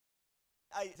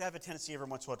I have a tendency every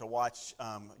once in a while to watch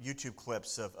YouTube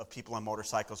clips of people on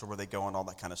motorcycles or where they go and all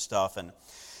that kind of stuff. And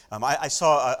I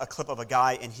saw a clip of a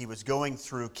guy, and he was going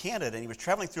through Canada, and he was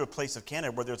traveling through a place of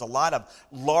Canada where there's a lot of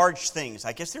large things.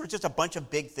 I guess there were just a bunch of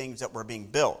big things that were being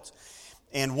built.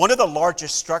 And one of the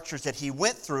largest structures that he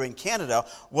went through in Canada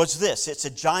was this. It's a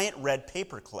giant red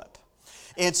paperclip.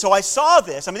 And so I saw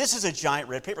this. I mean, this is a giant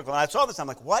red paperclip. And I saw this. I'm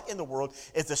like, what in the world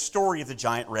is the story of the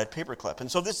giant red paperclip?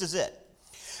 And so this is it.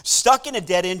 Stuck in a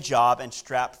dead-end job and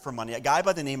strapped for money, a guy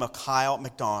by the name of Kyle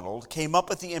McDonald came up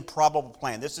with the improbable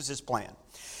plan. This is his plan.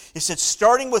 He said,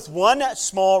 starting with one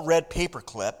small red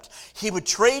paperclip, he would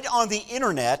trade on the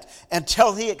internet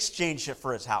until he exchanged it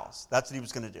for his house. That's what he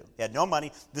was going to do. He had no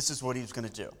money. This is what he was going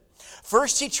to do.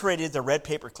 First, he traded the red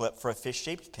paperclip for a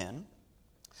fish-shaped pin.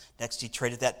 Next, he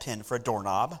traded that pin for a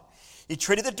doorknob. He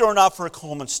traded the doorknob for a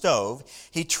Coleman stove.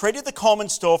 He traded the Coleman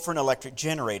stove for an electric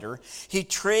generator. He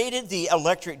traded the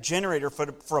electric generator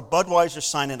for a Budweiser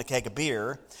sign and a keg of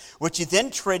beer, which he then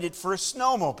traded for a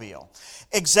snowmobile.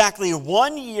 Exactly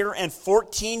 1 year and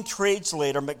 14 trades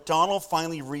later, McDonald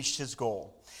finally reached his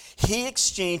goal. He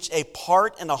exchanged a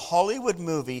part in a Hollywood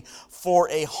movie for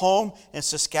a home in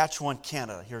Saskatchewan,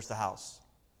 Canada. Here's the house.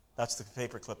 That's the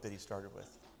paperclip that he started with.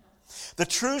 The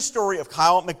true story of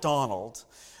Kyle McDonald,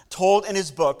 told in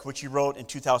his book, which he wrote in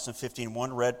 2015,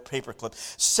 One Red Paperclip,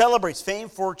 celebrates fame,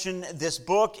 fortune, this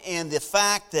book, and the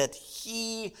fact that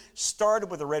he started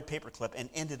with a red paperclip and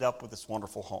ended up with this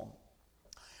wonderful home.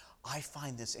 I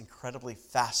find this incredibly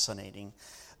fascinating,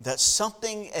 that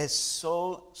something as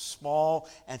so small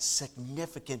and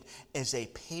significant as a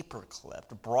paperclip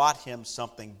brought him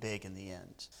something big in the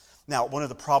end. Now, one of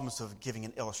the problems of giving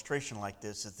an illustration like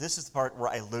this is the part where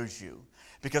I lose you.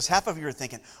 Because half of you are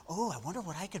thinking, oh, I wonder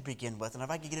what I could begin with and if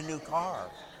I could get a new car.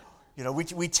 You know,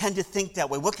 we tend to think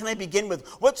that way. What can I begin with?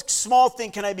 What small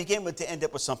thing can I begin with to end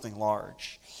up with something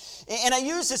large? And I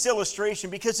use this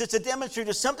illustration because it's a demonstration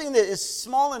of something that is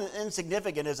small and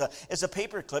insignificant as a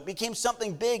paperclip became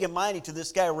something big and mighty to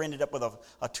this guy who ended up with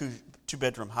a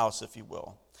two-bedroom house, if you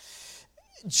will.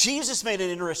 Jesus made an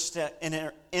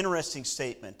interesting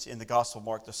statement in the Gospel of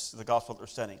Mark, the Gospel that we're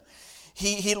studying.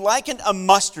 He likened a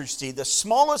mustard seed, the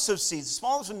smallest of seeds, the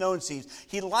smallest of known seeds.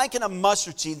 He likened a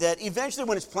mustard seed that eventually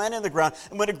when it's planted in the ground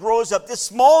and when it grows up, this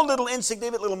small little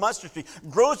insignificant little mustard seed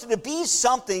grows to be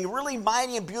something really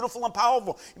mighty and beautiful and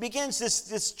powerful. It begins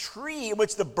this tree in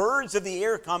which the birds of the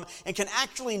air come and can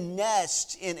actually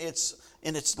nest in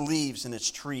its leaves and its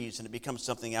trees, and it becomes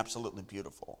something absolutely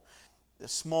beautiful. The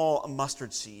small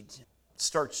mustard seed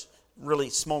starts really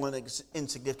small and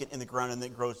insignificant in the ground, and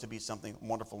then it grows to be something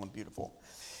wonderful and beautiful.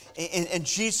 And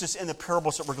Jesus, in the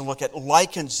parables that we're going to look at,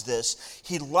 likens this.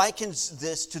 He likens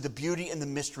this to the beauty and the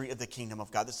mystery of the kingdom of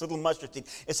God. This little mustard seed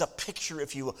is a picture,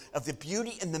 if you will, of the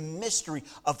beauty and the mystery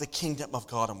of the kingdom of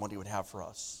God and what he would have for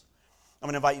us. I'm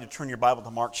going to invite you to turn your Bible to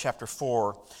Mark chapter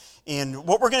 4. And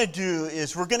what we're going to do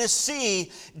is we're going to see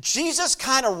Jesus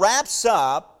kind of wraps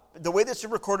up, the way this is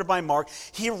recorded by Mark,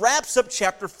 he wraps up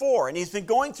chapter 4, and he's been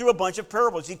going through a bunch of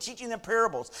parables. He's teaching them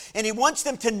parables, and he wants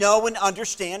them to know and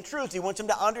understand truth. He wants them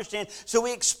to understand, so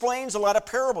he explains a lot of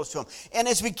parables to them. And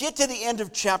as we get to the end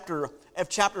of chapter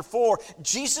 4,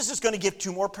 Jesus is going to give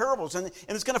 2 more parables, and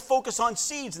it's going to focus on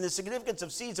seeds and the significance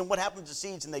of seeds and what happens to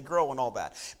seeds and they grow and all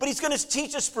that. But he's going to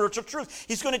teach us spiritual truth.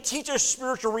 He's going to teach us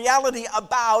spiritual reality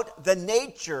about the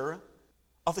nature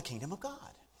of the kingdom of God.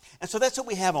 And so that's what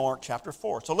we have in Mark chapter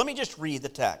 4. So let me just read the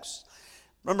text.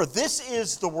 Remember, this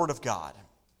is the word of God.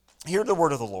 Hear the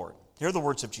word of the Lord. Hear the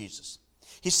words of Jesus.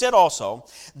 He said also,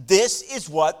 this is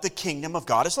what the kingdom of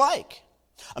God is like.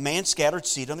 A man scattered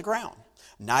seed on the ground.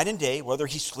 Night and day, whether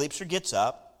he sleeps or gets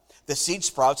up, the seed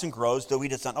sprouts and grows, though he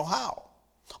does not know how.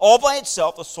 All by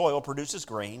itself, the soil produces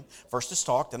grain, first the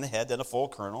stalk, then the head, then a full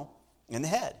kernel in the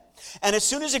head. And as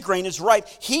soon as the grain is ripe,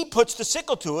 he puts the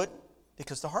sickle to it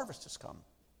because the harvest has come.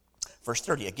 Verse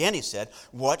 30, again he said,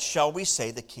 what shall we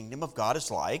say the kingdom of God is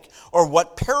like? Or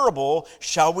what parable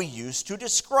shall we use to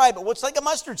describe it? Well, it's like a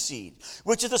mustard seed,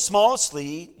 which is the smallest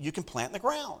seed you can plant in the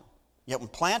ground. Yet when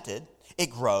planted,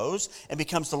 it grows and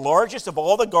becomes the largest of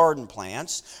all the garden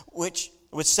plants, which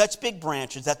with such big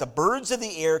branches that the birds of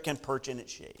the air can perch in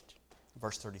its shade.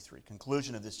 Verse 33,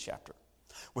 conclusion of this chapter.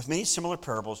 With many similar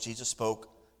parables, Jesus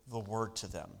spoke the word to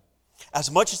them,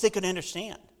 as much as they could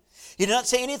understand. He did not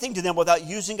say anything to them without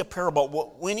using a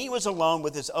parable. When he was alone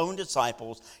with his own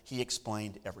disciples, he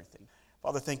explained everything.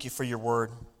 Father, thank you for your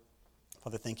word.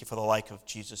 Father, thank you for the life of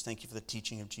Jesus. Thank you for the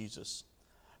teaching of Jesus.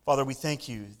 Father, we thank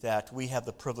you that we have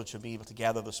the privilege of being able to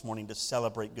gather this morning to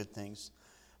celebrate good things.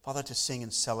 Father, to sing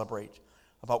and celebrate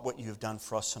about what you have done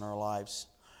for us in our lives.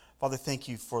 Father, thank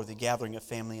you for the gathering of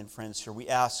family and friends here. We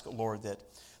ask, Lord, that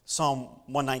Psalm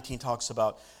 119 talks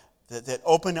about that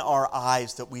open our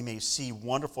eyes that we may see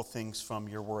wonderful things from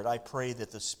your word. I pray that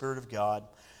the Spirit of God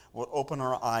will open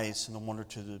our eyes in the wonder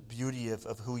to the beauty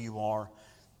of who you are,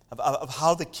 of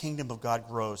how the kingdom of God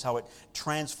grows, how it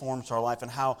transforms our life,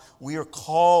 and how we are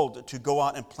called to go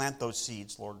out and plant those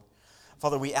seeds, Lord.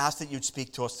 Father, we ask that you'd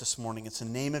speak to us this morning. It's in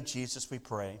the name of Jesus we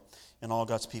pray. And all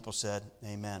God's people said,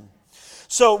 amen.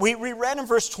 So we read in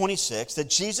verse 26 that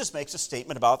Jesus makes a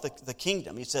statement about the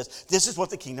kingdom. He says, this is what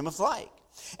the kingdom is like.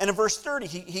 And in verse 30,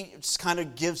 he kind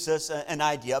of gives us an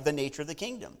idea of the nature of the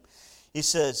kingdom. He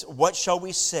says, what shall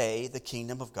we say the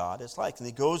kingdom of God is like? And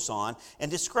he goes on and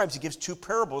describes, he gives two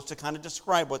parables to kind of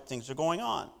describe what things are going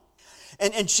on.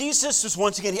 And Jesus is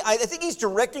once again, I think he's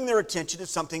directing their attention to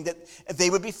something that they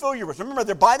would be familiar with. Remember,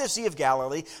 they're by the Sea of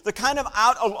Galilee. They're kind of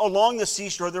out along the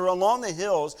seashore. They're along the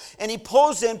hills. And he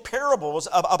pulls in parables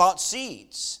about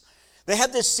seeds. They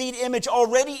had this seed image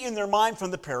already in their mind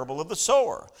from the parable of the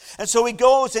sower. And so he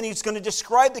goes and he's going to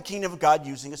describe the kingdom of God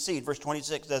using a seed. Verse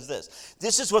 26 says this.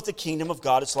 This is what the kingdom of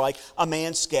God is like. A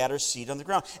man scatters seed on the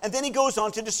ground. And then he goes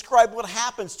on to describe what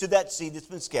happens to that seed that's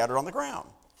been scattered on the ground.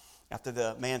 After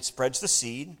the man spreads the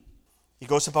seed, he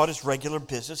goes about his regular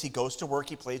business. He goes to work.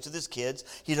 He plays with his kids.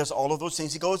 He does all of those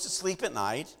things. He goes to sleep at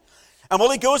night. And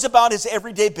while he goes about his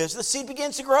everyday business, the seed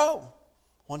begins to grow.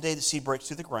 One day the seed breaks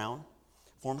through the ground,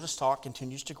 forms a stalk,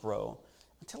 continues to grow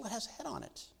until it has a head on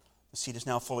it. The seed is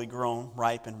now fully grown,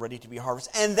 ripe, and ready to be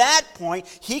harvested. And at that point,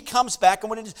 he comes back, and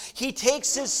what he does, he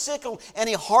takes his sickle and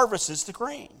he harvests the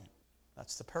grain.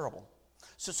 That's the parable.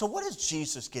 So what is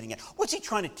Jesus getting at? What's he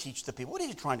trying to teach the people? What is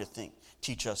he trying to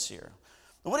teach us here?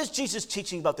 What is Jesus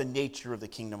teaching about the nature of the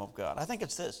kingdom of God? I think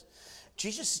it's this.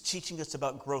 Jesus is teaching us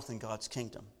about growth in God's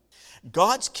kingdom.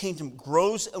 God's kingdom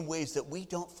grows in ways that we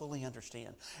don't fully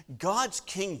understand. God's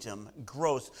kingdom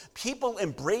grows. People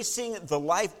embracing the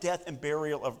life, death, and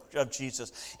burial of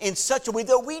Jesus in such a way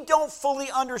that we don't fully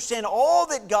understand all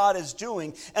that God is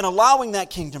doing and allowing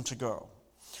that kingdom to go.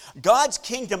 God's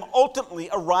kingdom ultimately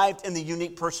arrived in the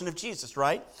unique person of Jesus,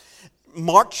 right?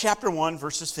 Mark chapter 1,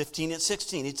 verses 15 and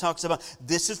 16. He talks about,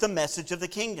 this is the message of the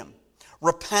kingdom.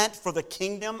 Repent, for the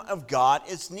kingdom of God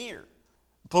is near.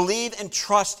 Believe and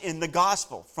trust in the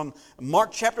gospel. From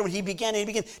Mark chapter 1, he began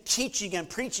teaching and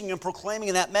preaching and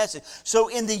proclaiming that message. So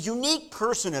in the unique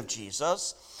person of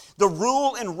Jesus, the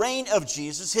rule and reign of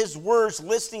Jesus, his words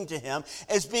listening to him,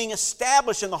 is being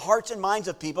established in the hearts and minds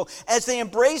of people as they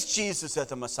embrace Jesus as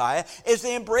the Messiah, as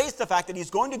they embrace the fact that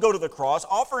he's going to go to the cross,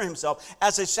 offer himself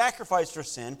as a sacrifice for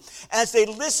sin, as they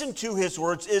listen to his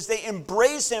words, as they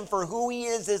embrace him for who he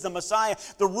is as the Messiah.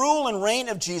 The rule and reign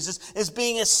of Jesus is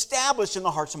being established in the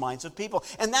hearts and minds of people.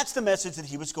 And that's the message that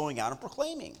he was going out and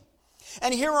proclaiming.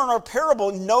 And here in our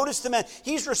parable, notice the man.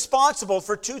 He's responsible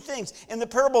for two things. In the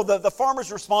parable, the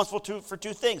farmer's responsible for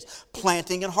two things,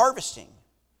 planting and harvesting.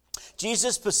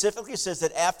 Jesus specifically says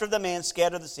that after the man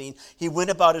scattered the seed, he went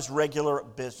about his regular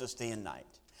business day and night.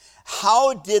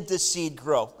 How did the seed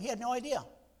grow? He had no idea.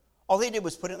 All he did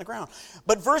was put it in the ground.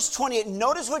 But verse 28,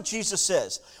 notice what Jesus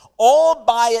says. All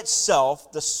by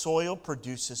itself, the soil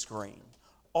produces grain.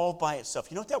 All by itself.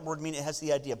 You know what that word means? It has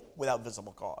the idea of without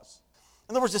visible cause.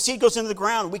 In other words, the seed goes into the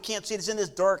ground. We can't see it. It's in this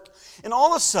dark. And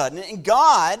all of a sudden, and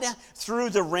God, through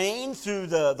the rain, through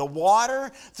the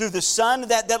water, through the sun,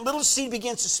 that little seed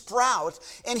begins to sprout.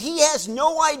 And he has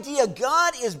no idea.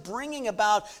 God is bringing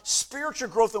about spiritual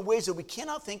growth in ways that we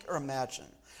cannot think or imagine.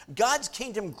 God's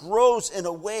kingdom grows in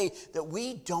a way that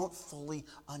we don't fully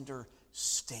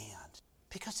understand.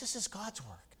 Because this is God's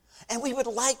work. And we would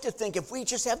like to think if we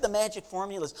just have the magic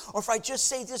formulas, or if I just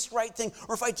say this right thing,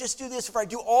 or if I just do this, if I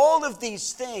do all of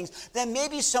these things, then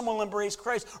maybe someone will embrace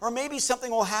Christ, or maybe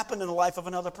something will happen in the life of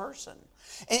another person.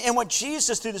 And what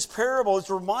Jesus, through this parable, is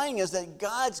reminding us that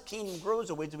God's kingdom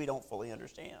grows in ways that we don't fully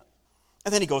understand.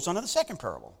 And then he goes on to the second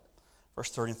parable,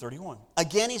 verse 30 and 31.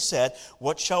 Again he said,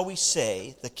 what shall we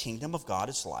say the kingdom of God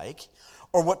is like?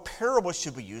 Or what parable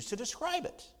should we use to describe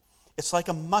it? It's like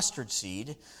a mustard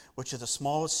seed, which is the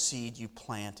smallest seed you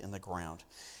plant in the ground.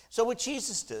 So what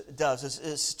Jesus does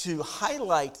is to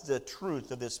highlight the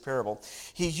truth of this parable.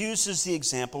 He uses the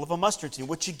example of a mustard seed,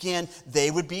 which again,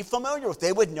 they would be familiar with.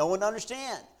 They would know and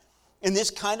understand. In this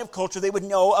kind of culture, they would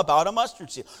know about a mustard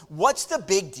seed. What's the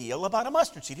big deal about a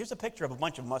mustard seed? Here's a picture of a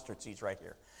bunch of mustard seeds right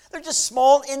here. They're just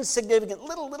small, insignificant,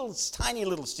 little, tiny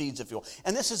little seeds, if you will.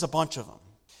 And this is a bunch of them.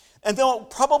 And though it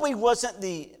probably wasn't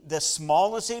the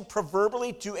smallest seed,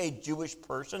 proverbially to a Jewish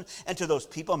person and to those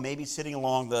people maybe sitting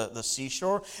along the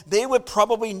seashore, they would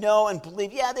probably know and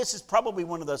believe, yeah, this is probably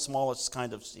one of the smallest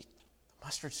kind of seeds.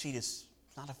 Mustard seed is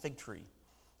not a fig tree.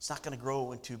 It's not going to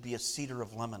grow into be a cedar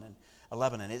of Lebanon.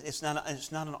 It's not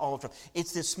an olive tree.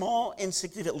 It's this small,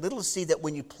 insignificant little seed that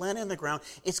when you plant it in the ground,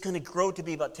 it's going to grow to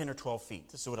be about 10 or 12 feet.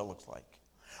 This is what it looks like.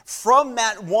 From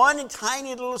that one tiny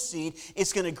little seed,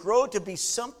 it's going to grow to be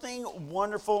something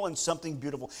wonderful and something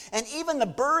beautiful. And even the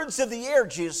birds of the air,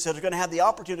 Jesus said, are going to have the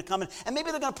opportunity to come in, and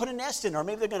maybe they're going to put a nest in, or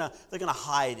maybe they're going to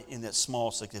hide in that small,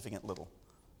 significant little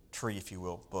tree, if you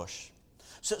will, bush.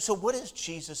 So what is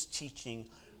Jesus teaching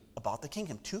about the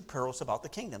kingdom? 2 parables about the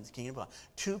kingdom of God.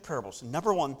 2 parables.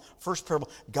 Number 1, first parable,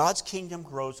 God's kingdom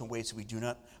grows in ways that we do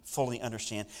not fully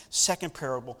understand. Second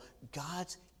parable,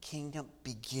 God's kingdom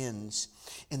begins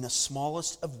in the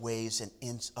smallest of ways and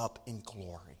ends up in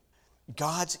glory.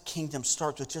 God's kingdom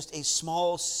starts with just a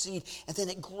small seed, and then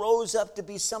it grows up to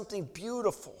be something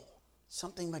beautiful,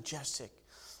 something majestic,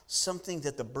 something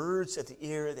that the birds of the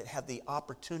air that have the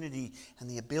opportunity and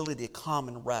the ability to come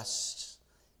and rest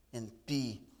and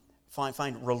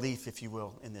find relief, if you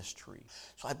will, in this tree.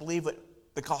 So I believe what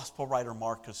the gospel writer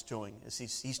Mark is doing is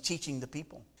he's teaching the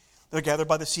people. They're gathered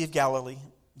by the Sea of Galilee.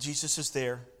 Jesus is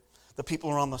there. The people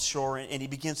are on the shore, and he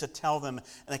begins to tell them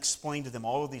and explain to them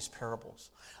all of these parables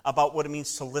about what it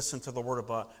means to listen to the word of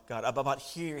God, about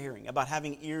hearing, about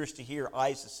having ears to hear,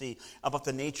 eyes to see, about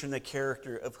the nature and the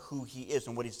character of who he is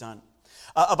and what he's done.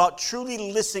 About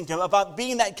truly listening to him, about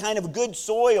being that kind of good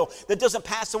soil that doesn't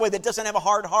pass away, that doesn't have a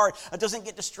hard heart, that doesn't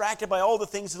get distracted by all the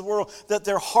things of the world, that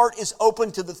their heart is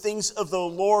open to the things of the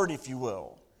Lord, if you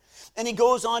will. And he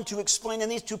goes on to explain in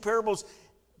these 2 parables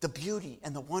the beauty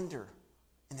and the wonder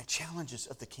and the challenges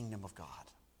of the kingdom of God.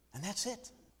 And that's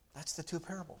it. That's the 2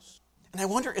 parables. And I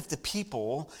wonder if the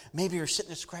people maybe are sitting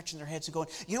there scratching their heads and going,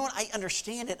 you know what, I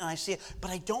understand it and I see it,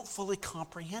 but I don't fully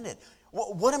comprehend it.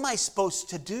 What am I supposed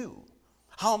to do?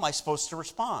 How am I supposed to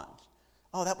respond?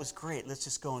 Oh, that was great. Let's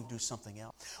just go and do something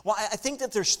else. Well, I think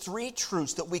that there's 3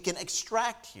 truths that we can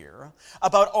extract here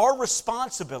about our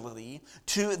responsibility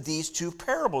to these 2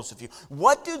 parables of you.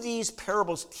 What do these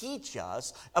parables teach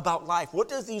us about life? What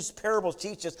do these parables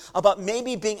teach us about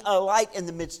maybe being a light in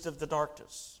the midst of the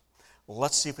darkness? Well,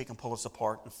 let's see if we can pull this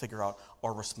apart and figure out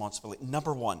our responsibility.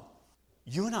 Number 1,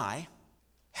 you and I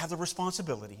have the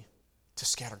responsibility to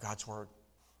scatter God's word,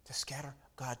 to scatter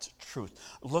God's truth.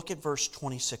 Look at verse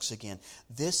 26 again.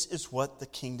 This is what the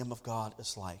kingdom of God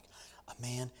is like. A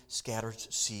man scatters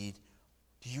seed.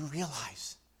 Do you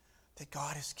realize that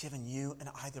God has given you and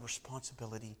I the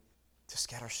responsibility to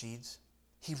scatter seeds?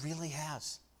 He really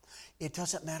has. It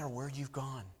doesn't matter where you've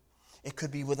gone. It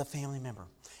could be with a family member.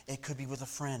 It could be with a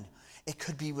friend. It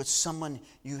could be with someone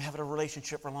you have a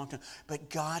relationship for a long time. But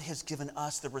God has given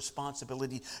us the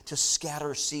responsibility to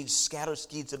scatter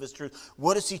seeds of his truth.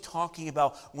 What is he talking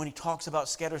about when he talks about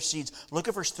scatter seeds? Look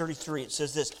at verse 33. It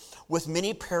says this, with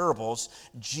many parables,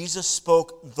 Jesus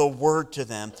spoke the word to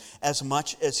them as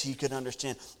much as he could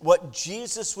understand. What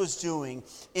Jesus was doing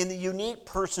in the unique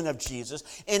person of Jesus,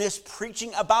 in his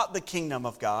preaching about the kingdom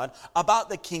of God, about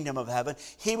the kingdom of heaven,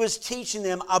 he was teaching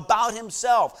them about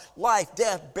himself, life,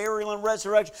 death, burial, and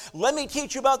resurrection. Let me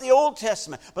teach you about the Old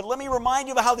Testament, but let me remind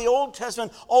you about how the Old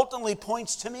Testament ultimately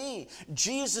points to me.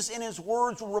 Jesus in his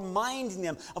words were reminding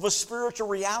them of a spiritual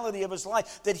reality of his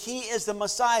life, that he is the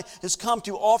Messiah, has come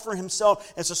to offer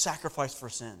himself as a sacrifice for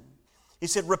sin. He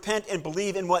said, repent and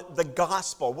believe in what? The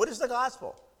gospel. What is the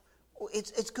gospel?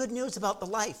 It's good news about the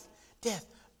life, death,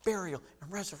 burial,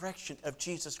 and resurrection of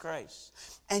Jesus Christ.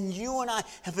 And you and I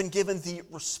have been given the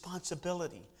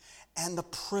responsibility and the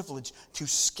privilege to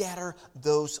scatter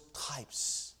those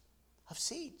types of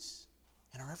seeds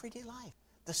in our everyday life.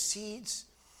 The seeds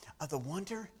of the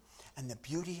wonder and the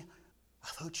beauty of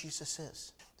who Jesus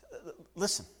is.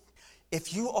 Listen,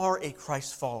 if you are a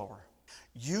Christ follower,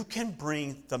 you can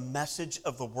bring the message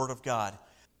of the Word of God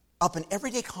up in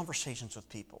everyday conversations with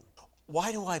people.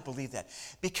 Why do I believe that?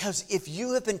 Because if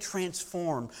you have been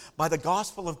transformed by the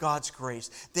gospel of God's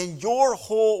grace, then your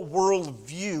whole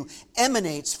worldview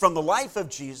emanates from the life of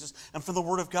Jesus and from the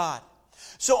Word of God.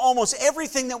 So almost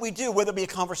everything that we do, whether it be a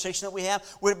conversation that we have,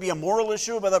 whether it be a moral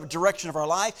issue, whether it be the direction of our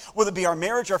life, whether it be our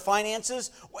marriage, our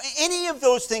finances, any of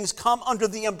those things come under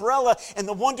the umbrella and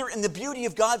the wonder and the beauty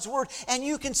of God's Word, and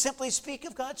you can simply speak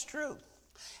of God's truth.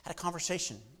 I had a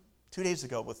conversation 2 days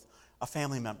ago with a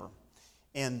family member.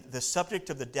 And the subject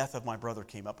of the death of my brother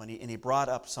came up, and he brought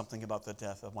up something about the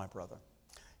death of my brother.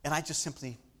 And I just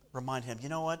simply remind him, you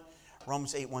know what?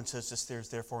 Romans 8:1 says this, there is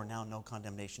therefore now no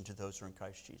condemnation to those who are in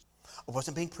Christ Jesus. I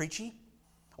wasn't being preachy.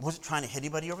 I wasn't trying to hit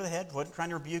anybody over the head. I wasn't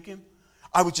trying to rebuke him.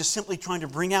 I was just simply trying to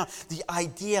bring out the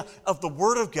idea of the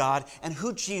Word of God and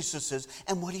who Jesus is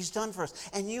and what He's done for us.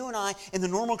 And you and I, in the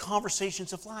normal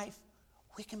conversations of life,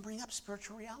 we can bring up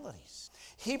spiritual realities.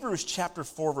 Hebrews chapter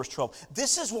 4, verse 12.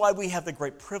 This is why we have the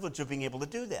great privilege of being able to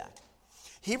do that.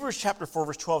 Hebrews chapter 4,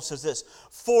 verse 12 says this,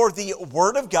 for the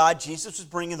word of God, Jesus was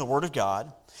bringing the word of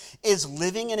God, is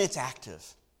living and it's active.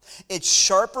 It's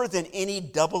sharper than any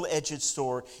double-edged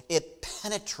sword. It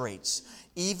penetrates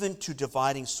even to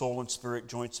dividing soul and spirit,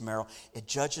 joints and marrow. It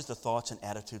judges the thoughts and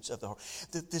attitudes of the heart.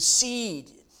 The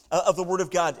seed of the Word of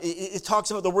God, it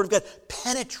talks about the Word of God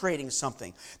penetrating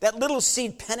something. That little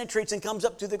seed penetrates and comes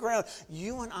up to the ground.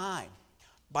 You and I,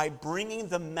 by bringing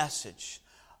the message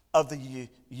of the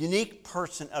unique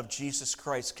person of Jesus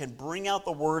Christ, can bring out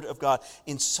the Word of God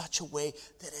in such a way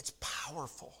that it's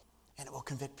powerful and it will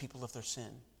convict people of their sin.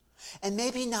 And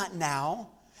maybe not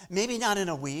now, maybe not in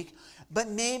a week, but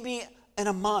maybe in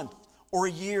a month or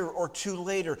a year or two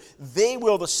later,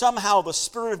 somehow the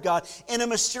Spirit of God, in a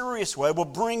mysterious way, will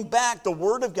bring back the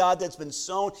Word of God that's been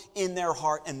sown in their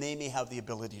heart, and they may have the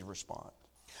ability to respond.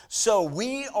 So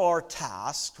we are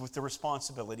tasked with the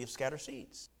responsibility of scatter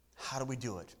seeds. How do we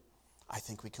do it? I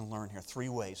think we can learn here 3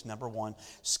 ways. Number 1,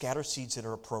 scatter seeds that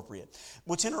are appropriate.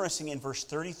 What's interesting in verse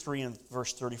 33 and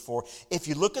verse 34, if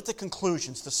you look at the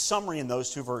conclusions, the summary in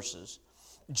those 2 verses,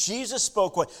 Jesus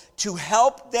spoke what? To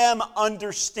help them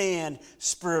understand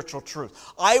spiritual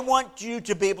truth. I want you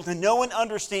to be able to know and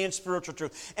understand spiritual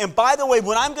truth. And by the way,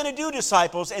 what I'm going to do,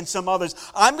 disciples and some others,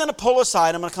 I'm going to pull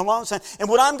aside, I'm going to come alongside, and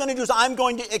what I'm going to do is I'm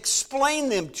going to explain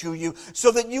them to you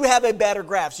so that you have a better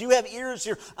grasp. You have ears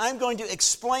here. I'm going to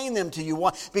explain them to you.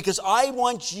 Why? Because I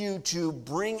want you to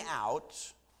bring out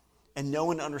and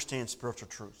know and understand spiritual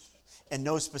truth and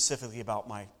know specifically about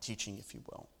my teaching, if you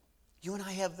will. You and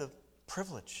I have the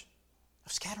privilege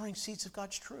of scattering seeds of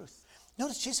God's truth.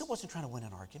 Notice Jesus wasn't trying to win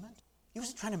an argument. He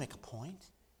wasn't trying to make a point.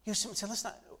 He was simply saying,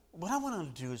 listen, what I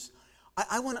want to do is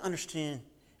I want to understand,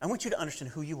 I want you to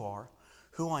understand who you are,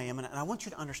 who I am, and I want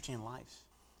you to understand life.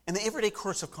 In the everyday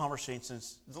course of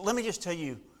conversations, let me just tell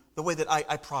you the way that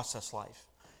I process life,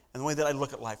 and the way that I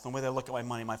look at life, the way that I look at my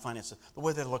money, my finances, the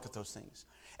way that I look at those things.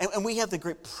 And we have the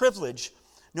great privilege,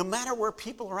 no matter where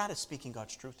people are at, of speaking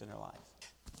God's truth in their life.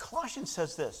 Colossians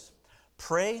says this,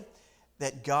 pray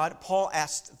that God, Paul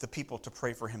asked the people to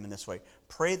pray for him in this way.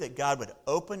 Pray that God would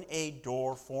open a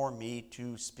door for me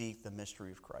to speak the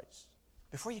mystery of Christ.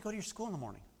 Before you go to your school in the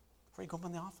morning, before you go up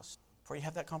in the office, before you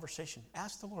have that conversation,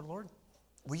 ask the Lord, Lord,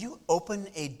 will you open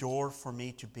a door for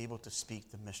me to be able to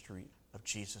speak the mystery of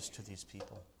Jesus to these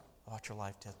people, about your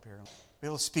life, death, burial? Be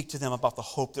able to speak to them about the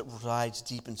hope that resides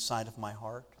deep inside of my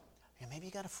heart. And maybe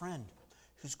you got a friend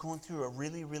who's going through a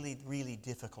really, really, really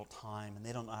difficult time, and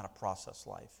they don't know how to process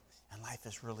life. And life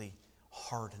is really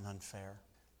hard and unfair.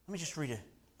 Let me just read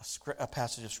a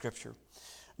passage of Scripture.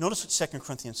 Notice what 2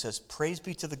 Corinthians says. Praise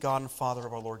be to the God and Father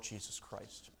of our Lord Jesus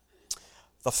Christ,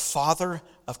 the Father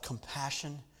of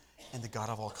compassion and the God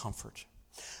of all comfort,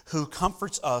 who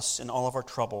comforts us in all of our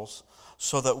troubles,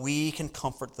 so that we can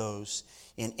comfort those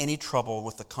in any trouble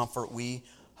with the comfort we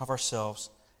of ourselves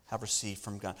have received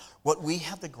from God. What we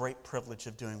have the great privilege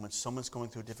of doing when someone's going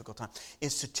through a difficult time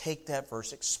is to take that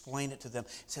verse, explain it to them,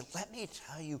 say, let me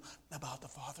tell you about the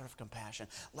Father of compassion.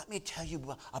 Let me tell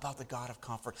you about the God of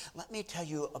comfort. Let me tell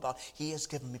you about He has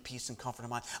given me peace and comfort in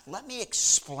mind. Let me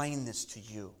explain this to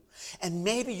you. And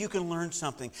maybe you can learn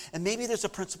something. And maybe there's a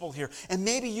principle here. And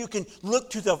maybe you can look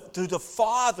to the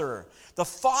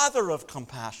Father of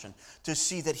compassion, to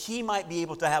see that He might be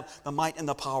able to have the might and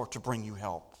the power to bring you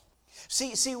help.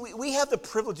 See, we have the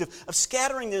privilege of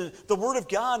scattering the Word of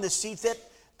God and the seeds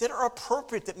that are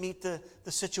appropriate, that meet the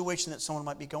situation that someone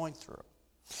might be going through.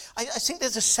 I think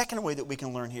there's a second way that we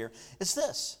can learn here. It's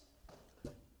this.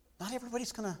 Not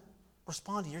everybody's going to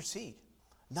respond to your seed.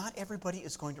 Not everybody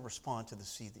is going to respond to the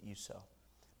seed that you sow.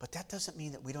 But that doesn't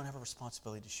mean that we don't have a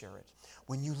responsibility to share it.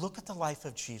 When you look at the life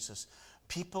of Jesus,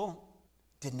 people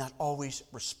did not always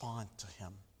respond to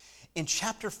Him. In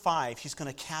chapter 5, He's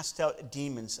going to cast out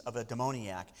demons of a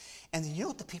demoniac. And you know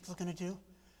what the people are going to do?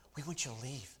 We want you to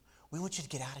leave. We want you to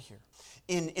get out of here.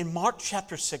 In Mark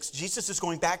chapter 6, Jesus is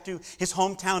going back to His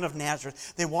hometown of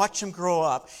Nazareth. They watch Him grow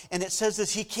up. And it says that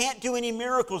He can't do any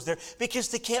miracles there because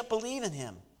they can't believe in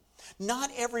Him. Not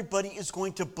everybody is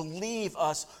going to believe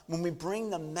us when we bring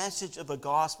the message of the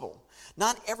gospel.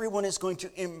 Not everyone is going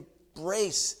to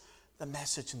embrace the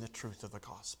message and the truth of the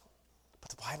gospel. But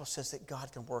the Bible says that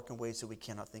God can work in ways that we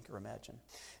cannot think or imagine.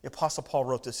 The Apostle Paul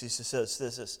wrote this. He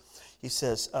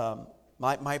says,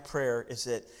 my prayer is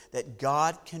that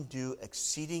God can do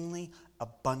exceedingly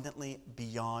abundantly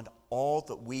beyond all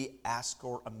that we ask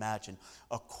or imagine,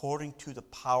 according to the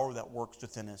power that works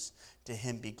within us. To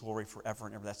him be glory forever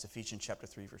and ever. That's Ephesians chapter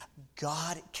 3, verse.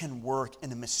 God can work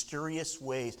in mysterious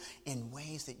ways, in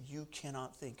ways that you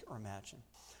cannot think or imagine.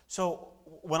 So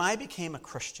when I became a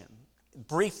Christian,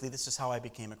 briefly, this is how I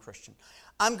became a Christian.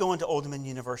 I'm going to Old Dominion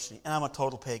University, and I'm a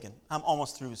total pagan. I'm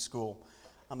almost through with school.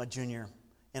 I'm a junior,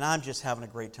 and I'm just having a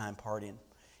great time partying.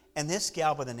 And this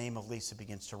gal by the name of Lisa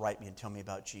begins to write me and tell me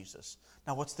about Jesus.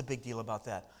 Now, what's the big deal about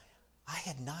that? I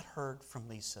had not heard from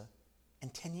Lisa in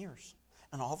 10 years.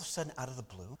 And all of a sudden, out of the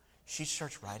blue, she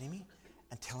starts writing me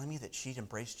and telling me that she'd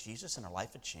embraced Jesus and her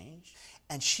life had changed.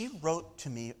 And she wrote to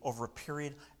me over a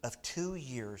period of 2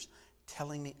 years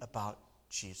telling me about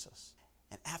Jesus.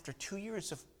 And after 2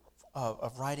 years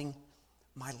of writing,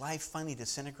 my life finally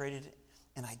disintegrated,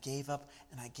 and I gave up,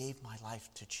 and I gave my life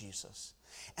to Jesus.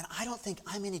 And I don't think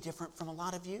I'm any different from a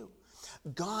lot of you.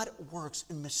 God works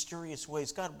in mysterious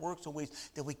ways. God works in ways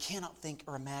that we cannot think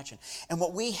or imagine. And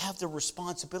what we have the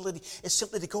responsibility is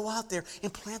simply to go out there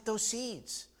and plant those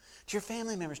seeds to your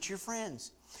family members, to your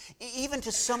friends, even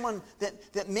to someone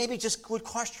that maybe just would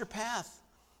cross your path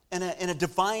in a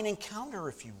divine encounter,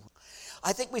 if you will.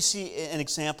 I think we see an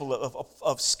example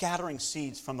of scattering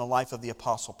seeds from the life of the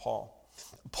Apostle Paul.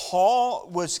 Paul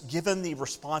was given the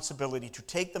responsibility to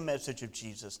take the message of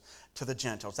Jesus to the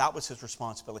Gentiles. That was his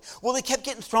responsibility. Well, he kept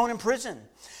getting thrown in prison.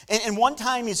 And one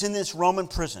time he's in this Roman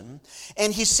prison,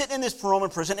 and he's sitting in this Roman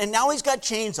prison, and now he's got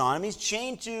chains on him. He's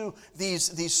chained to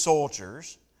these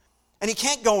soldiers, and he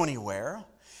can't go anywhere.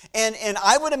 And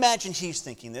I would imagine he's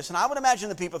thinking this, and I would imagine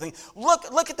the people thinking,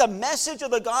 look at the message of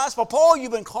the gospel. Paul,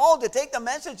 you've been called to take the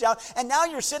message out, and now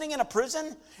you're sitting in a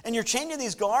prison, and you're chained to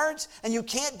these guards, and you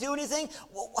can't do anything?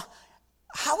 Well,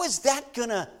 how is that going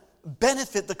to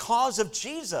benefit the cause of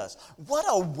Jesus? What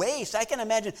a waste. I can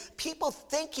imagine people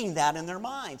thinking that in their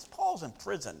minds. Paul's in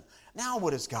prison. Now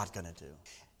what is God going to do?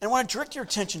 And I want to direct your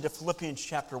attention to Philippians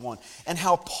chapter 1 and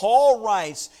how Paul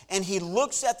writes and he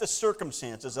looks at the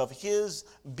circumstances of his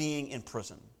being in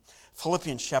prison.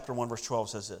 Philippians chapter 1 verse 12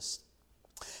 says this.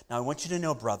 Now I want you to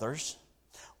know, brothers,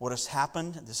 what has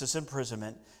happened, this is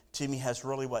imprisonment, to me has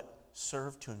really what?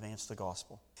 Served to advance the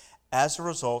gospel. As a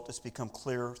result, it's become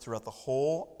clear throughout the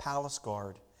whole palace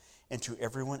guard and to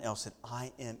everyone else that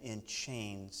I am in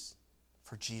chains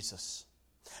for Jesus.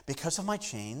 Because of my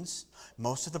chains,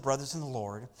 most of the brothers in the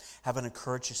Lord have been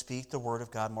encouraged to speak the word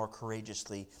of God more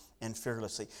courageously and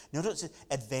fearlessly. Notice it,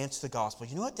 advance the gospel.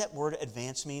 You know what that word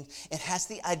advance means? It has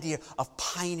the idea of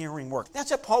pioneering work.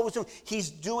 That's what Paul was doing. He's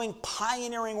doing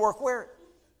pioneering work. Where?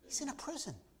 He's in a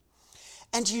prison.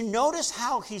 And do you notice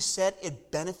how he said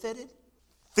it benefited?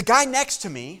 The guy next to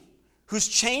me, who's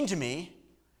chained to me,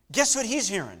 guess what he's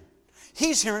hearing?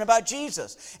 He's hearing about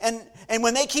Jesus. And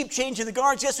when they keep changing the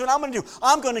guards, guess what I'm going to do?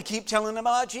 I'm going to keep telling them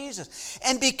about Jesus.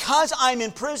 And because I'm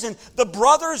in prison, the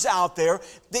brothers out there,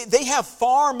 they have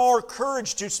far more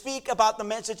courage to speak about the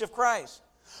message of Christ.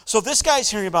 So this guy's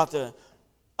hearing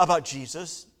about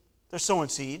Jesus. They're sowing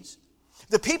seeds.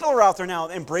 The people are out there now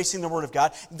embracing the Word of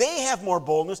God. They have more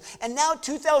boldness. And now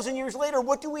 2,000 years later,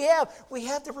 what do we have? We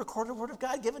have the recorded Word of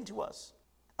God given to us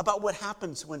about what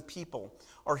happens when people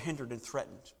are hindered and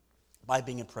threatened by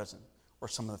being in prison or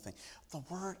some other thing. The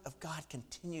Word of God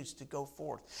continues to go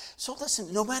forth. So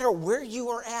listen, no matter where you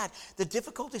are at, the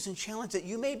difficulties and challenges that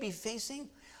you may be facing,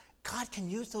 God can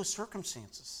use those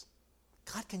circumstances.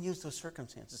 God can use those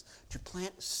circumstances to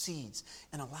plant seeds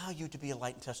and allow you to be a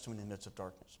light and testimony in the midst of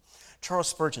darkness. Charles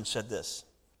Spurgeon said this.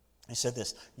 He said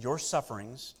this, your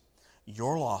sufferings,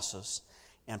 your losses,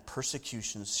 and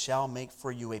persecutions shall make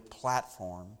for you a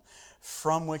platform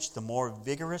from which the more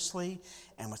vigorously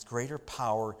and with greater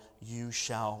power you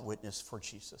shall witness for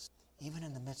Jesus. Even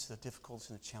in the midst of the difficulties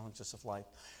and the challenges of life,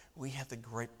 we have the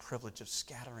great privilege of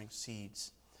scattering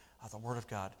seeds of the Word of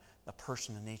God, the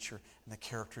person, the nature, and the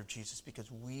character of Jesus, because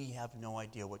we have no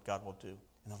idea what God will do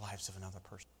in the lives of another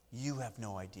person. You have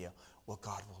no idea what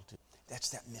God will do. That's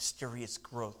that mysterious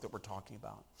growth that we're talking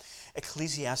about.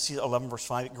 Ecclesiastes 11 verse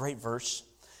 5, great verse.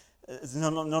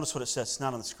 Notice what it says. It's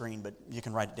not on the screen, but you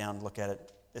can write it down and look at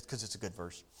it. It's because it's a good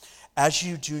verse. As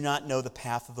you do not know the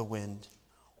path of the wind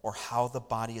or how the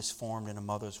body is formed in a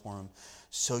mother's womb,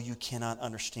 so you cannot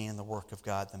understand the work of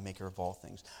God, the maker of all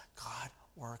things. God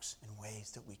works in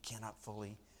ways that we cannot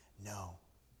fully know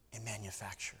and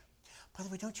manufacture. By the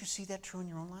way, don't you see that true in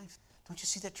your own life? Don't you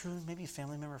see that true in maybe a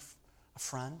family member, a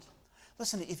friend?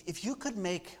 Listen, if you could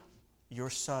make your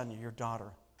son or your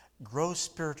daughter grow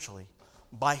spiritually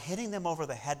by hitting them over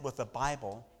the head with the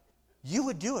Bible, you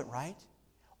would do it, right?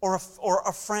 Or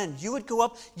a friend, you would go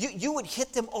up, you would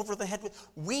hit them over the head with.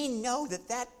 We know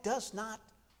that does not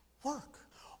work.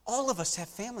 All of us have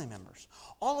family members.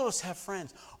 All of us have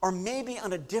friends, or maybe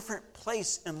on a different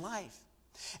place in life.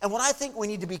 And what I think we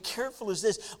need to be careful is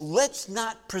this: let's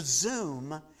not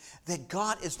presume that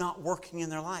God is not working in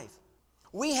their life.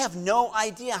 We have no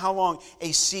idea how long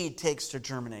a seed takes to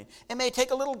germinate. It may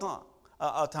take a little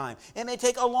time. It may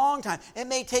take a long time. It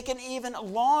may take an even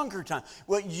longer time.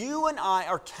 What you and I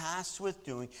are tasked with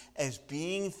doing is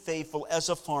being faithful as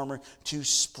a farmer to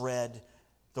spread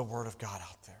the Word of God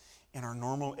out there. In our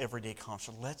normal everyday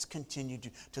culture, let's continue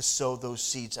to sow those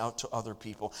seeds out to other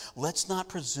people. Let's not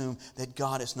presume that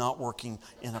God is not working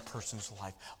in a person's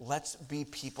life. Let's be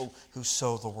people who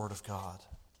sow the Word of God.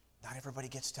 Not everybody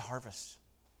gets to harvest.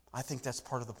 I think that's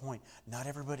part of the point. Not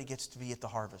everybody gets to be at the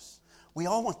harvest. We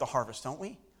all want the harvest, don't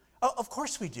we? Oh, of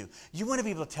course we do. You want to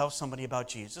be able to tell somebody about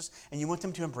Jesus, and you want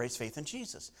them to embrace faith in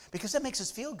Jesus, because that makes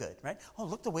us feel good, right? Oh,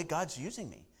 look the way God's using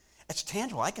me. It's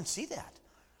tangible. I can see that.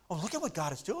 Oh, look at what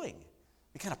God is doing.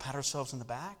 We kind of pat ourselves in the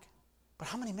back. But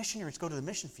how many missionaries go to the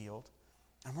mission field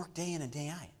and work day in and day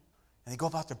out? And they go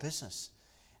about their business,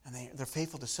 and they're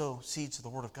faithful to sow seeds of the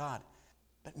Word of God.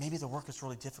 But maybe the work is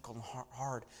really difficult and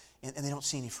hard, and they don't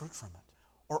see any fruit from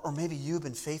it. Or maybe you've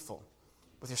been faithful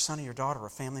with your son or your daughter or a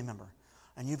family member,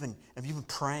 and you've been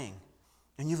praying,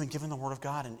 and you've been giving the Word of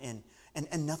God,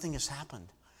 and nothing has happened.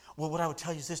 Well, what I would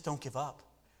tell you is this: don't give up.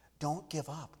 Don't give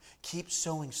up. Keep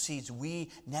sowing seeds.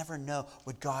 We never know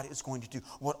what God is going to do.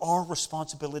 What our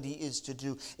responsibility is to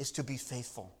do is to be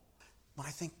faithful. When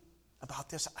I think about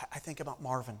this, I think about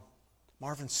Marvin.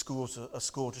 Marvin's school is a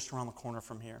school just around the corner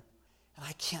from here. And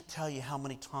I can't tell you how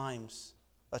many times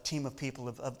a team of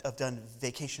people have done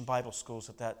vacation Bible schools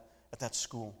at that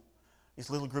school.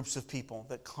 These little groups of people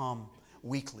that come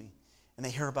weekly, and they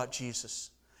hear about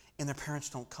Jesus, and their parents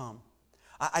don't come.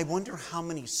 I wonder how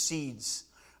many seeds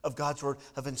of God's Word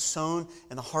have been sown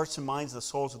in the hearts and minds of the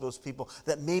souls of those people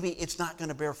that maybe it's not going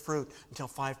to bear fruit until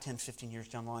 5, 10, 15 years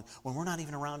down the line, when we're not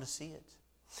even around to see it.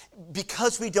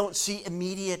 Because we don't see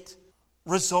immediate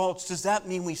results, does that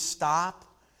mean we stop?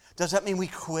 Does that mean we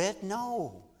quit?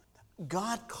 No.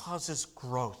 God causes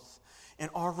growth,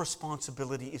 and our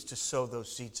responsibility is to sow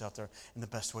those seeds out there in the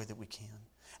best way that we can,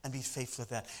 and be faithful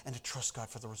to that, and to trust God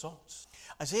for the results.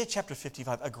 Isaiah chapter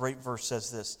 55, a great verse,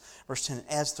 says this. Verse 10,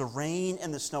 as the rain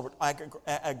and the snow,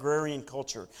 agrarian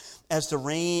culture, as the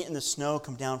rain and the snow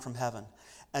come down from heaven,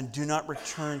 and do not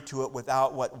return to it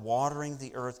without what? Watering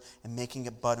the earth and making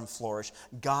it bud and flourish.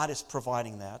 God is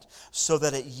providing that so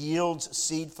that it yields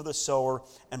seed for the sower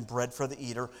and bread for the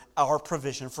eater, our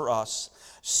provision for us.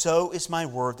 So is my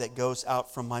word that goes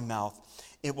out from my mouth.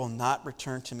 It will not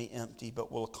return to me empty,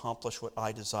 but will accomplish what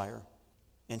I desire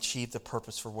and achieve the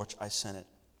purpose for which I sent it.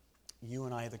 You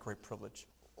and I have the great privilege.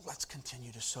 Let's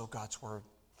continue to sow God's word.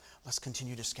 Let's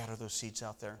continue to scatter those seeds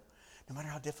out there, no matter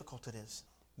how difficult it is.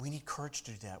 We need courage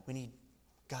to do that. We need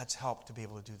God's help to be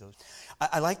able to do those.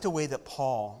 I like the way that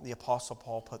Paul, the Apostle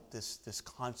Paul, put this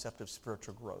concept of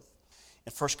spiritual growth.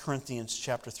 In 1 Corinthians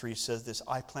chapter 3, it says this: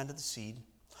 I planted the seed,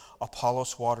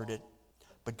 Apollos watered it,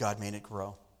 but God made it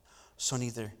grow. So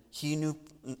neither he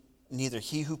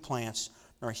who plants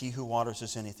nor he who waters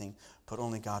is anything, but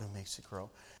only God who makes it grow.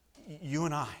 You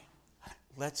and I,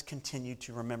 let's continue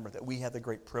to remember that we have the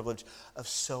great privilege of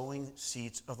sowing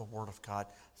seeds of the Word of God.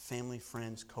 Family,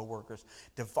 friends, co-workers,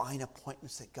 divine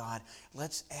appointments that God,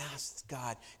 let's ask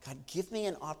God, give me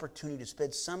an opportunity to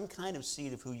spread some kind of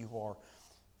seed of who you are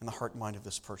in the heart and mind of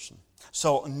this person.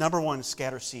 So, number one,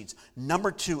 scatter seeds.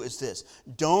 Number two is this: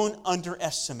 don't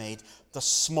underestimate the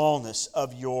smallness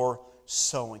of your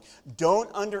sowing.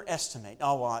 Don't underestimate.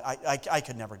 Oh, well, I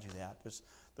could never do that.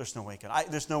 There's no way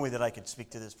there's no way that I could speak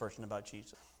to this person about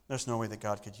Jesus. There's no way that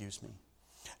God could use me.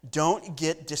 Don't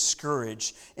get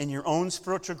discouraged in your own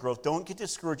spiritual growth. Don't get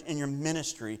discouraged in your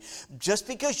ministry. Just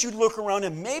because you look around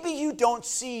and maybe you don't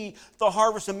see the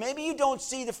harvest and maybe you don't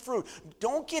see the fruit,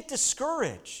 don't get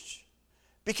discouraged.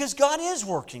 Because God is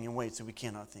working in ways that we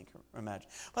cannot think or imagine.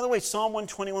 By the way, Psalm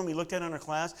 121 we looked at in our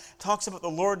class talks about the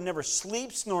Lord never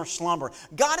sleeps nor slumber.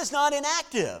 God is not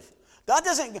inactive. God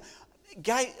doesn't...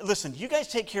 Listen, you guys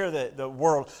take care of the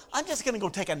world. I'm just going to go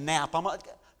take a nap.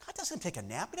 God doesn't take a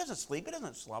nap. He doesn't sleep. He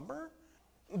doesn't slumber.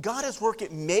 God is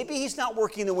working. Maybe He's not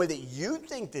working the way that you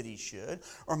think that He should,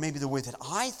 or maybe the way that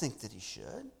I think that He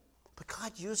should. But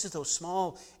God uses those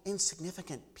small,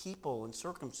 insignificant people and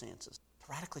circumstances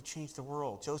to radically change the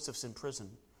world. Joseph's in prison.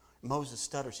 Moses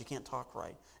stutters. He can't talk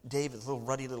right. David, the little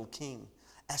ruddy little king.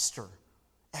 Esther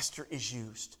is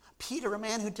used. Peter, a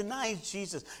man who denies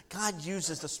Jesus. God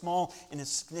uses the small and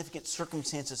insignificant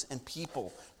circumstances and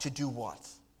people to do what?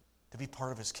 To be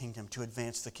part of His kingdom, to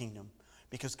advance the kingdom.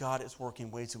 Because God is working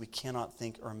in ways that we cannot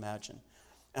think or imagine.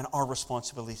 And our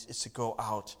responsibility is to go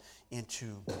out and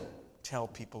to tell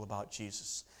people about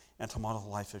Jesus and to model the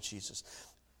life of Jesus.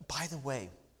 By the way,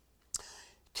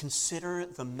 consider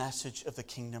the message of the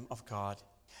kingdom of God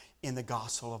in the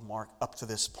Gospel of Mark up to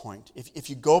this point. If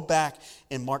you go back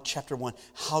in Mark chapter 1,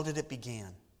 how did it begin?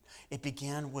 It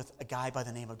began with a guy by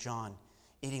the name of John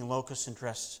eating locusts and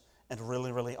dressed and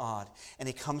really, really odd. And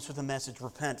he comes with the message,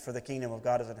 repent, for the kingdom of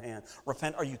God is at hand.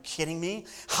 Repent, are you kidding me?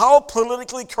 How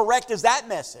politically correct is that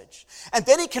message? And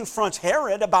then he confronts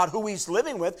Herod about who he's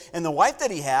living with and the wife that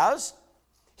he has.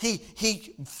 He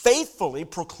faithfully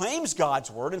proclaims God's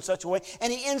word in such a way,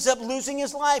 and he ends up losing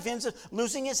his life, ends up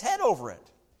losing his head over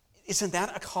it. Isn't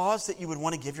that a cause that you would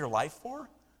want to give your life for?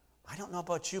 I don't know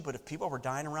about you, but if people were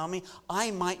dying around me,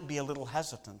 I might be a little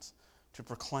hesitant to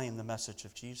proclaim the message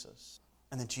of Jesus.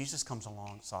 And then Jesus comes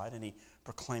alongside and he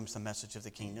proclaims the message of the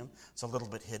kingdom. It's a little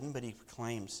bit hidden, but he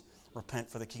proclaims, repent,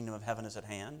 for the kingdom of heaven is at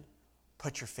hand.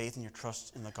 Put your faith and your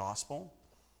trust in the gospel.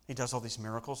 He does all these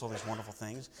miracles, all these wonderful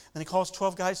things. Then he calls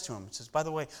 12 guys to him. He says, by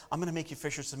the way, I'm going to make you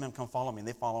fishers of men. Come follow me. And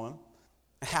they follow him.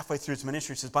 And halfway through his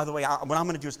ministry, he says, by the way, what I'm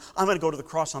going to do is I'm going to go to the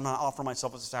cross. I'm going to offer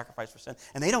myself as a sacrifice for sin.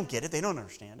 And they don't get it. They don't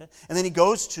understand it. And then he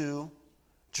goes to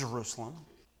Jerusalem.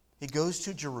 He goes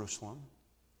to Jerusalem,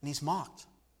 and he's mocked,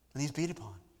 and he's beat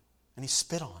upon, and he's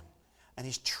spit on, and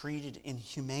he's treated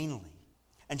inhumanely.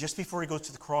 And just before he goes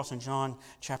to the cross in John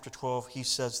chapter 12, he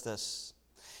says this.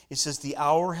 He says, the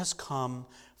hour has come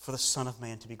for the Son of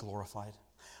Man to be glorified.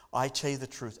 I tell you the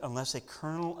truth, unless a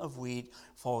kernel of wheat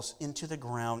falls into the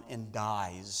ground and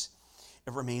dies,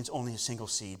 it remains only a single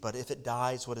seed. But if it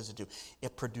dies, what does it do?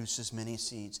 It produces many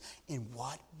seeds. In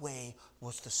what way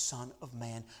was the Son of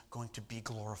Man going to be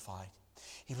glorified?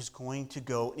 He was going to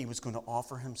go and he was going to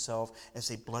offer himself as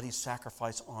a bloody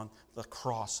sacrifice on the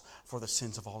cross for the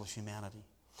sins of all of humanity.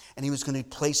 And he was going to be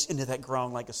placed into that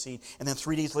ground like a seed. And then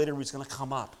 3 days later, he was going to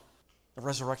come up. The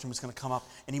resurrection was going to come up.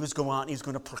 And he was going out and he was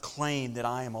going to proclaim that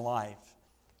I am alive.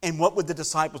 And what would the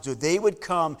disciples do? They would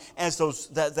come as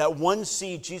that one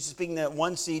seed, Jesus being that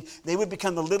one seed, they would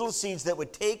become the little seeds that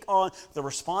would take on the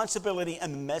responsibility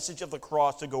and the message of the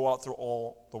cross to go out through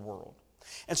all the world.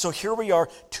 And so here we are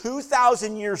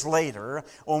 2,000 years later,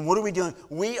 and what are we doing?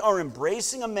 We are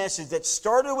embracing a message that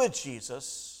started with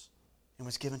Jesus and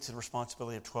was given to the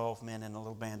responsibility of 12 men and a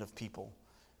little band of people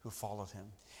who followed him.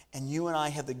 And you and I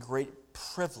have the great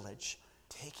privilege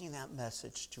taking that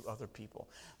message to other people.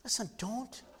 Listen,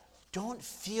 don't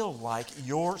feel like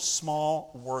your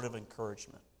small word of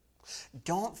encouragement.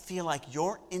 Don't feel like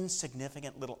your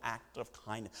insignificant little act of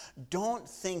kindness. Don't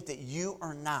think that you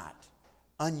are not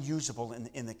unusable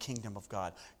in the kingdom of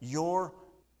God. Your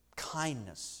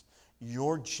kindness,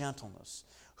 your gentleness,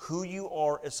 who you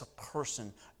are as a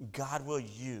person, God will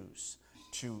use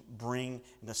to bring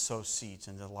and to sow seeds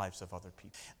into the lives of other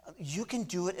people. You can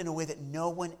do it in a way that no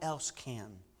one else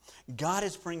can. God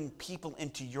is bringing people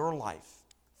into your life,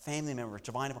 family members,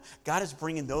 divine. God is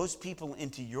bringing those people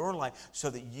into your life so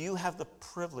that you have the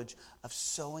privilege of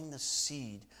sowing the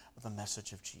seed of the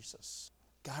message of Jesus.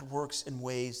 God works in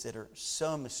ways that are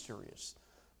so mysterious.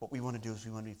 What we want to do is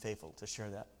we want to be faithful to share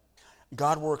that.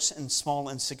 God works in small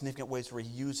and significant ways where he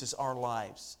uses our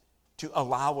lives to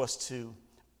allow us to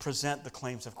present the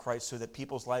claims of Christ so that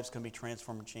people's lives can be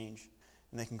transformed and changed,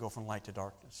 and they can go from light to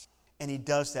darkness. And he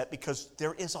does that because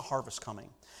there is a harvest coming.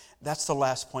 That's the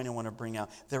last point I want to bring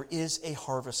out. There is a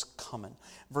harvest coming.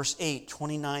 Verse 8,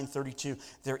 29, 32,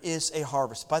 there is a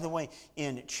harvest. By the way,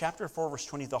 in chapter 4, verse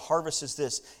 20, the harvest is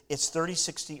this. It's 30,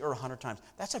 60, or 100 times.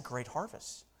 That's a great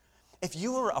harvest. If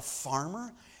you were a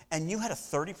farmer and you had a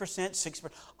 30%, 60%,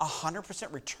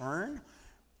 100% return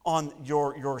on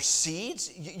your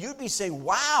seeds, you'd be saying,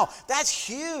 wow, that's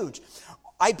huge.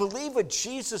 I believe what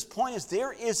Jesus' point is,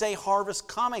 there is a harvest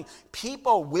coming.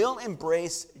 People will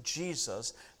embrace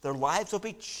Jesus. Their lives will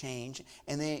be changed,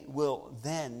 and they will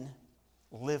then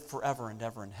live forever and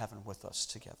ever in heaven with us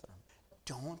together.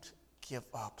 Don't give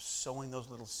up sowing those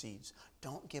little seeds.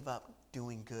 Don't give up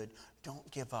doing good. Don't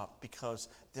give up, because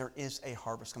there is a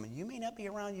harvest coming. You may not be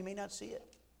around. You may not see it.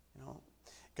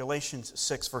 Galatians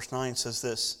 6, verse 9 says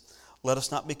this, let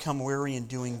us not become weary in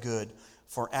doing good,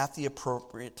 for at the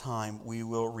appropriate time we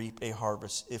will reap a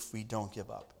harvest if we don't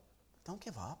give up. Don't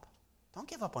give up. Don't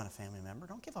give up on a family member.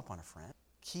 Don't give up on a friend.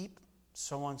 Keep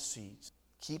sowing seeds.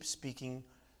 Keep speaking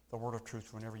the word of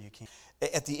truth whenever you can.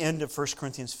 At the end of 1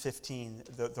 Corinthians 15,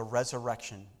 the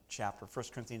resurrection chapter, 1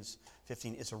 Corinthians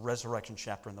 15 is a resurrection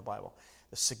chapter in the Bible,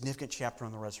 a significant chapter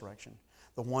on the resurrection.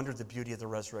 The wonder, the beauty of the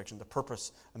resurrection, the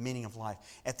purpose, the meaning of life.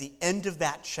 At the end of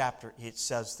that chapter, it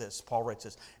says this, Paul writes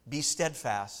this, be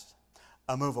steadfast,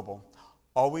 immovable,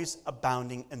 always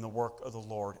abounding in the work of the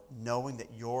Lord, knowing that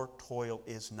your toil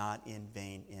is not in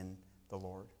vain in the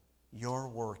Lord. Your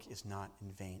work is not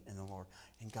in vain in the Lord.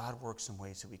 And God works in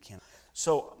ways that we can't.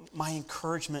 So my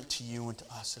encouragement to you and to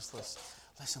us is this.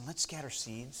 Listen, let's scatter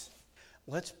seeds.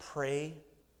 Let's pray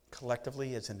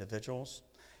collectively as individuals,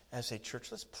 as a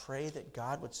church. Let's pray that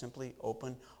God would simply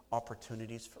open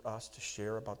opportunities for us to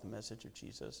share about the message of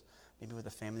Jesus, maybe with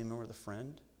a family member or a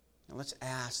friend. And let's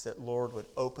ask that Lord would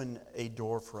open a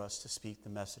door for us to speak the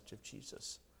message of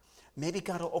Jesus. Maybe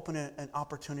God will open an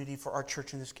opportunity for our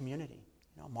church in this community.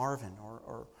 Marvin,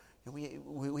 or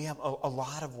we have a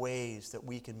lot of ways that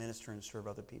we can minister and serve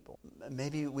other people.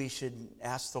 Maybe we should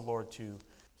ask the Lord to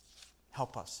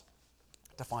help us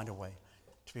to find a way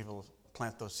to be able to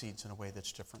plant those seeds in a way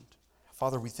that's different.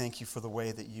 Father, we thank you for the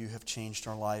way that you have changed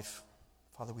our life.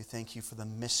 Father, we thank you for the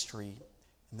mystery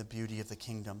and the beauty of the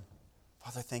kingdom.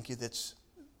 Father, thank you that's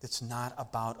not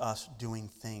about us doing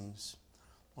things.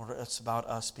 Lord, it's about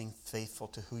us being faithful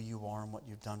to who you are and what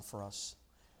you've done for us.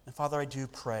 And Father, I do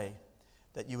pray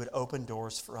that you would open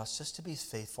doors for us just to be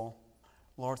faithful.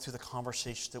 Lord, through the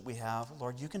conversations that we have,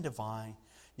 Lord, you can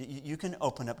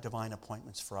open up divine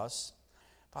appointments for us.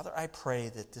 Father, I pray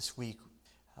that this week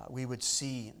we would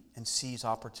see and seize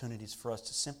opportunities for us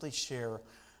to simply share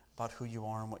about who you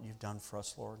are and what you've done for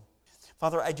us, Lord.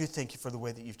 Father, I do thank you for the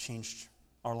way that you've changed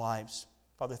our lives.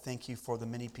 Father, thank you for the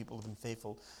many people who have been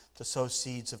faithful to sow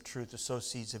seeds of truth, to sow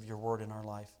seeds of your word in our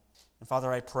life. And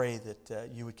Father, I pray that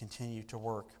you would continue to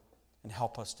work and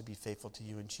help us to be faithful to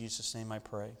you. In Jesus' name I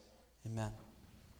pray. Amen.